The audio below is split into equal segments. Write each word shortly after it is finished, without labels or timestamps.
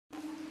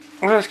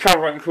I'm going to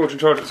calibrate and record and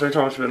charge at the same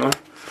time, it's a bit annoying.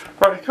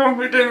 Right, come on,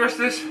 we're doing the rest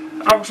of this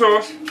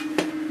applesauce.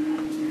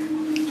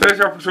 So there's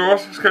the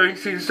applesauce. Let's go. You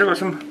see, there's still got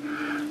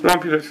some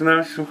lumpy bits in there,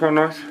 which is quite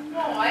nice.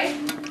 Why?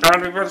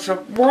 And we've got some.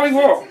 Why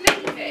what?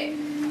 Leave it.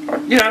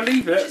 Yeah,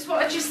 leave it. Which is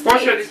what I just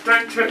What I did.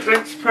 said is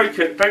don't poke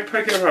it. Don't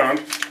poke it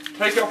around.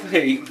 Take it off the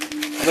heat,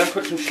 and then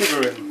put some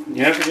sugar in.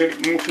 Yeah, to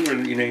get more sugar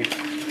in that you need.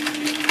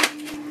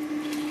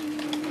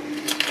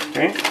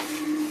 Okay.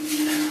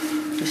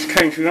 This is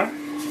cane sugar.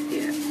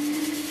 Yeah.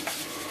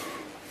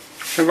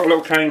 So I've got a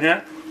little cane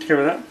here to go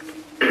with that.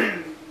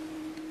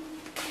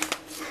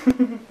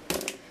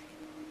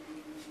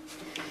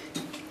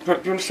 Right,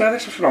 do you want to stir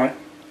this or should I?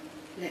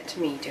 Let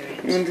me do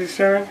it. You want to do the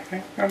stirring?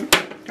 Okay. Go and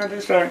do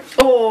the stirring.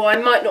 Oh, I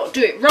might not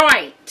do it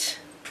right.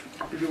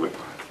 Give you a whip.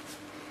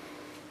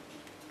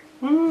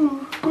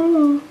 Ooh,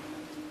 ooh.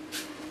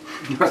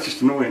 That's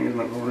just annoying, isn't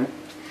it, Rory?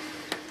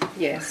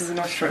 Yes. This is a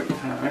nice stroke with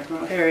hair.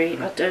 Very.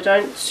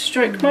 Don't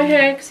stroke my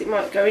hair because it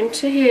might go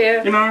into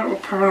here. You know,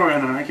 paranoia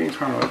now, I'm getting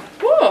paranoid.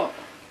 What?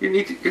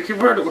 You can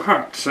wear a little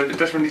hat so it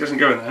definitely doesn't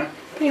go in there.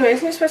 Anyway,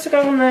 isn't it supposed to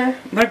go on there?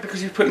 No,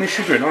 because you're putting the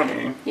sugar in, aren't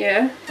you?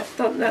 Yeah, that's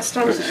done.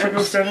 Is the sugar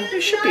all stirred in?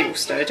 It should be all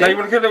stirred in. Now you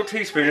want to get a little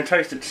teaspoon and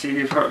taste it to see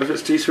if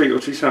it's too sweet or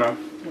too sour.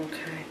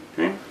 Okay.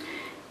 Okay?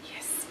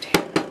 Yes,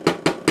 dear.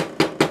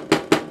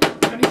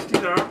 I need to do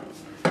that.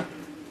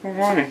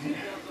 Alright.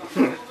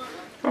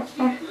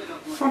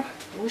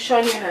 We'll show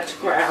you how to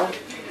growl.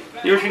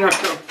 You usually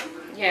have to.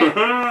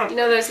 Yeah. You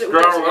know those little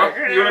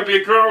growler. You want to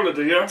be a growler,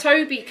 do you?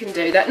 Toby can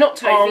do that. Not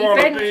Toby.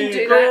 Ben can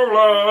do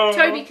that.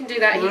 Toby can do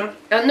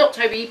that. Not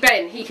Toby.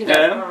 Ben. He can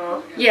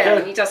go. Yeah.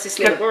 And he does this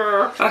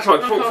little. That's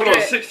like full on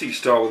 60s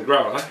style with the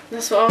growler.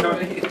 That's what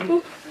I'm.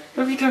 What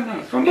have you done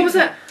now? What was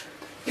that?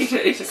 Eat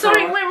it.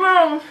 Sorry, it went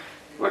wrong.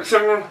 What?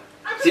 So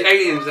it's the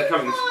aliens that are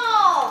coming.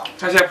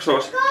 How's the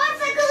applesauce?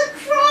 Guys, I got a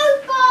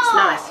crowbar! It's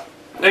nice.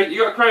 Hey, you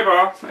got a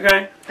crowbar,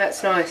 okay?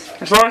 That's nice.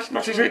 That's nice,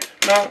 not too sweet.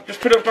 Now,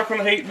 just put it back on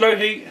the heat, low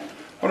heat,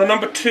 on a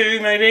number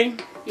 2 maybe.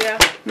 Yeah.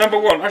 Number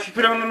 1, actually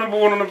put it on a number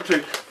 1 or number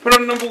 2. Put it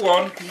on number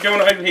 1, because you don't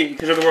want to overheat,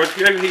 because otherwise if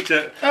you overheat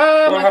it,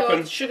 Oh what my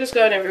happens? god, sugar's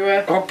going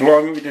everywhere. Oh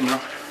blimey, we didn't know.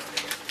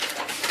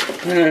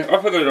 Yeah, I'll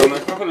put the lid on there,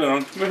 I'll put the lid on.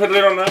 We put the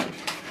lid on there.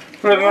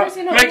 Put it on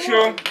there. Make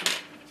sure.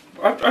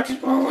 I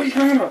just, what are you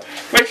talking about?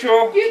 Make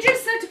sure. You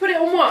just said to put it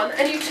on 1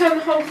 and you turn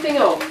the whole thing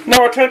off.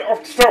 No, I turned it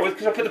off to start with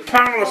because I put the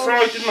pan on the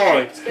side, didn't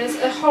I? There's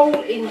a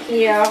hole in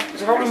here.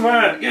 There's a hole in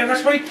there. Yeah,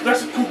 that's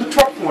called the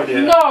top, my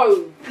dear.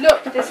 No!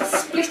 Look, there's a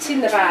split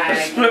in the bag.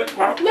 A split.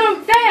 Well,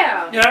 No,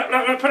 there! yeah,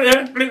 no, put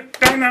it here.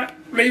 Down that.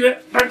 Leave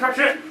it. Don't touch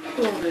it.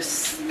 Oh,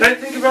 this. Don't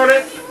think about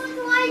it. What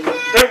do I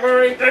do? Don't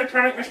worry. Don't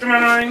panic, Mr.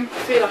 Mannering. I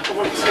feel like I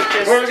want to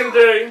just What are we going to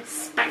do?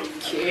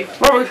 spank you.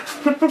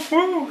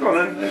 Oh, go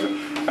on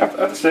then. Have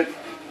the stick.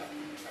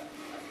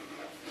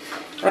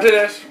 I'll do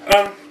this.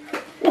 Oh,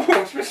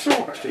 it's a bit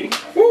sore actually.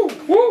 Woo,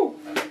 woo,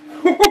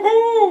 woo,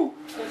 woo.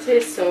 What's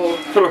his saw?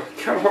 Full of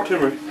can of hot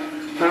timber.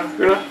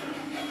 Gonna.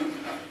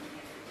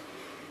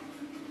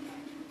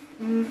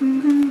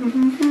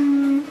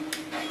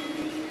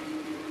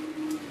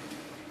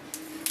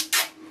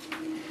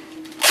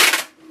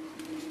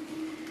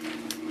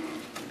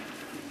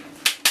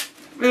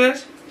 Look at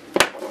this.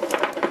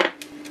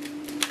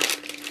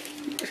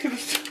 Let's get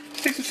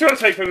stick some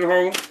sellotape over the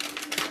hole.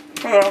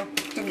 Oh,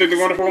 doesn't look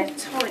wonderful.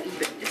 It's a tiny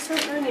bit. It's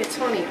only a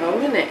tiny hole,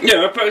 isn't it?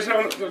 Yeah, but it's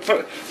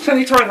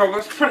only a tiny hole.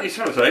 That's plenty of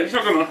sellotape. It's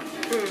not gonna.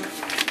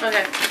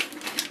 Okay.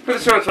 Put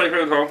the sellotape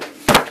over the hole.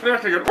 Then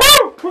after you go,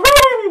 woo,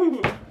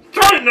 woo,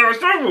 tight now. It's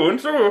that one.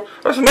 So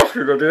that's enough,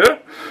 you got dear.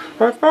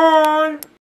 Bye bye.